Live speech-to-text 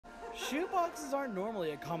Shoeboxes aren't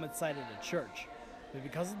normally a common sight at a church, but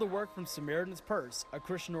because of the work from Samaritan's Purse, a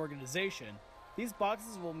Christian organization, these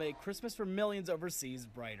boxes will make Christmas for millions overseas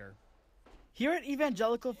brighter. Here at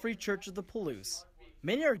Evangelical Free Church of the Palouse,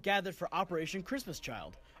 many are gathered for Operation Christmas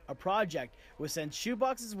Child, a project which sends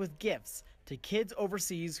shoeboxes with gifts to kids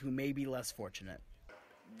overseas who may be less fortunate.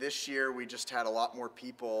 This year we just had a lot more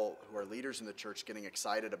people who are leaders in the church getting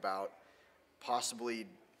excited about possibly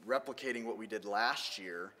replicating what we did last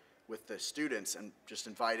year with the students and just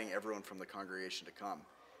inviting everyone from the congregation to come.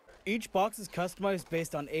 Each box is customized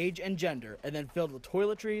based on age and gender and then filled with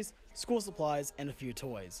toiletries, school supplies, and a few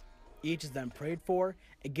toys. Each is then prayed for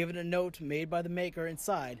and given a note made by the maker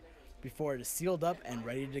inside before it is sealed up and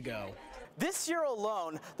ready to go. This year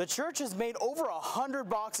alone, the church has made over 100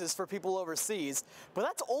 boxes for people overseas, but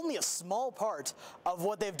that's only a small part of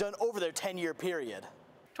what they've done over their 10-year period.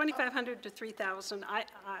 2,500 to 3,000, I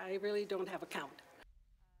really don't have a count.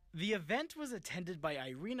 The event was attended by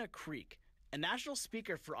Irina Creek, a national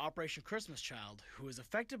speaker for Operation Christmas Child who was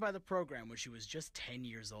affected by the program when she was just 10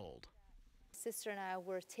 years old. Sister and I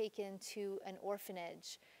were taken to an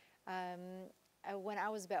orphanage when I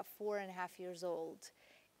was about 4.5 years old.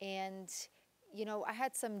 And, you know, I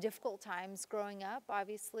had some difficult times growing up,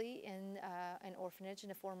 obviously, in an orphanage in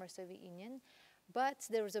the former Soviet Union. But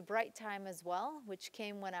there was a bright time as well, which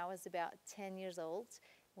came when I was about 10 years old,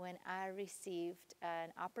 when I received an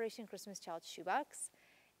Operation Christmas Child shoebox.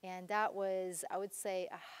 And that was, I would say,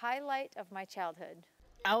 a highlight of my childhood.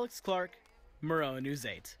 Alex Clark, Murrow, News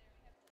 8.